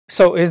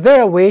So is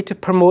there a way to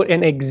promote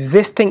an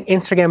existing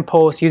Instagram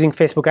post using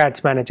Facebook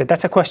Ads Manager?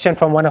 That's a question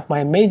from one of my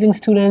amazing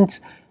students.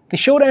 The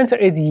short answer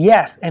is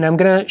yes, and I'm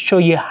gonna show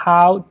you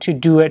how to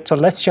do it. So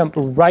let's jump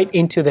right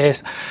into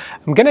this.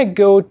 I'm gonna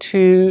go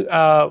to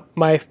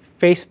my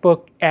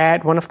Facebook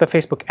ad, one of the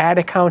Facebook ad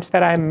accounts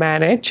that I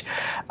manage,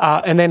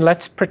 and then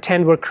let's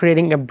pretend we're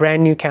creating a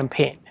brand new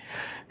campaign.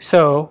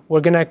 So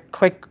we're gonna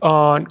click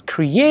on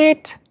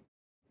create,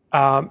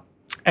 and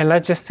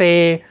let's just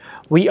say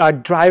we are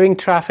driving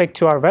traffic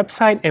to our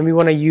website and we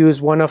wanna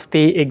use one of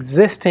the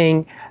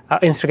existing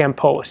Instagram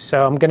posts.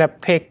 So I'm gonna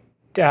pick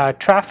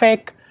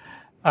traffic,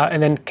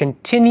 and then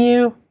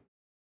continue.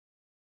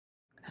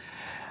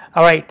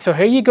 All right, so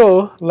here you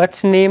go.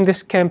 Let's name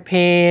this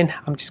campaign.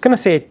 I'm just gonna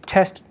say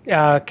test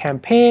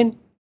campaign.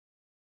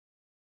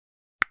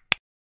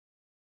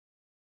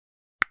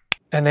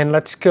 And then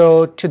let's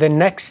go to the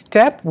next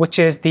step, which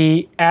is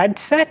the ad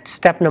set,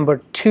 step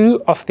number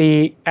 2 of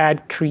the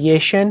ad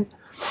creation.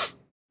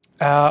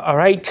 All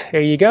right,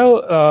 here you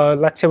go.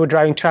 Let's say we're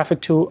driving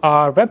traffic to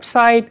our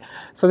website.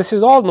 So this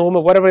is all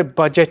normal, whatever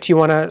budget you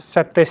wanna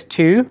set this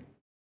to.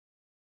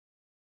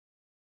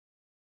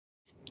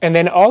 And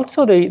then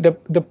also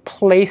the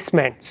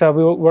placement. So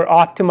we're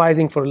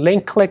optimizing for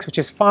link clicks, which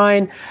is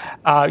fine.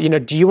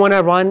 Do you want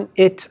to run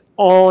it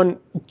on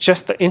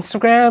just the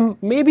Instagram?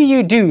 Maybe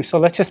you do. So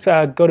let's just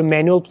go to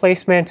manual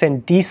placements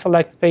and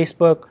deselect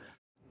Facebook,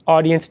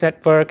 Audience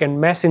Network, and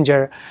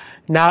Messenger.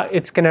 Now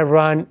it's going to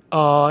run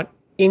on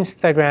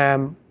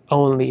Instagram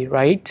only,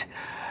 right?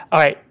 All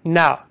right,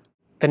 now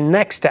the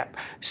next step.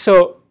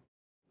 So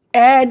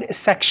ad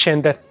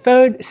section, the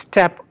third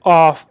step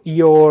of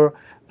your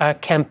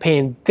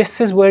campaign.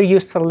 This is where you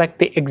select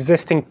the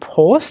existing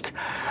post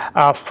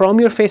from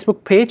your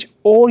Facebook page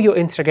or your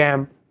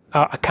Instagram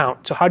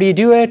account. So how do you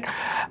do it?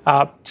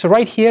 So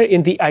right here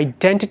in the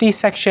identity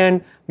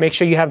section, make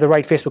sure you have the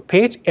right Facebook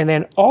page and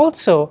then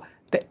also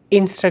the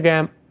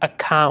Instagram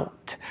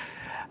account.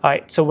 All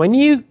right, so when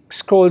you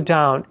scroll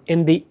down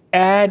in the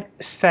ad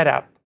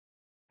setup,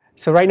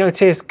 so right now it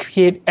says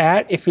create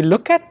ad. If you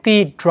look at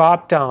the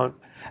drop down,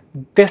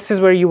 this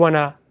is where you want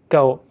to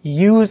go.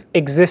 Use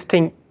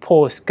existing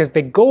posts, because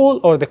the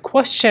goal or the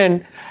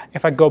question,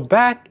 if I go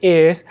back,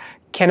 is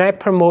can I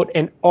promote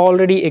an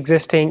already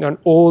existing, an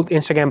old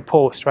Instagram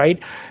post, right?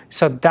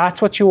 So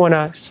that's what you want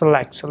to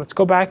select. So let's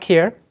go back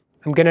here.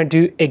 I'm going to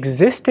do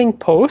existing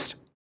post.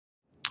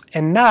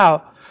 And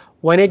now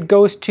when it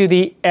goes to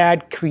the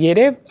ad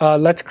creative,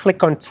 let's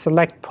click on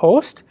select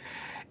post.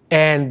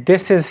 And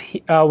this is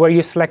where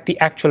you select the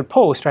actual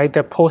post, right?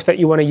 The post that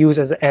you want to use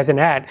as an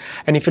ad.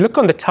 And if you look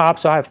on the top,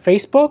 so I have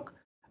Facebook,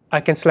 I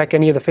can select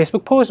any of the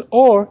Facebook posts,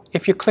 or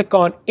if you click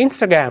on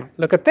Instagram,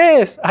 look at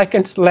this, I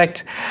can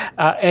select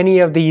any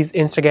of these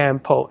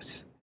Instagram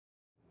posts.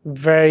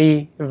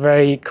 Very,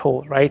 very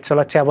cool, right? So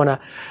let's say I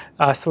want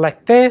to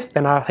select this,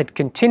 then I'll hit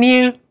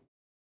continue,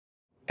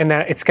 and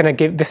then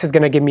this is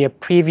going to give me a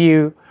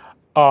preview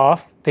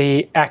of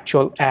the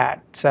actual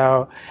ad.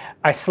 So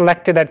I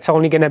selected that it's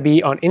only going to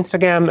be on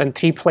Instagram and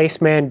 3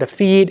 placement, the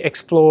feed,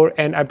 explore,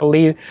 and I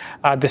believe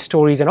the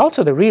stories and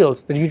also the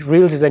reels. The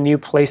reels is a new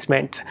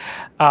placement.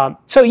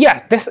 So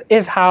yeah, this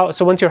is how,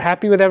 so once you're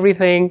happy with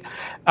everything,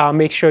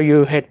 make sure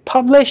you hit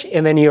publish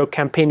and then your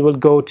campaign will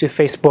go to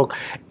Facebook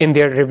in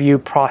their review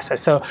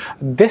process. So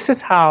this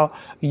is how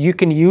you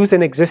can use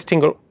an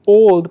existing or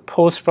old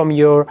post from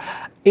your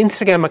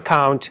Instagram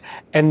account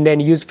and then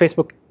use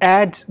Facebook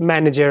Ads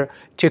Manager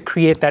to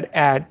create that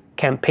ad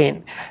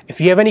campaign.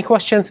 If you have any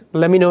questions,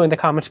 let me know in the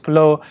comments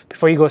below.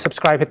 Before you go,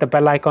 subscribe, hit the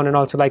bell icon, and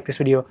also like this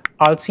video.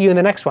 I'll see you in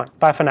the next one.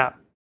 Bye for now.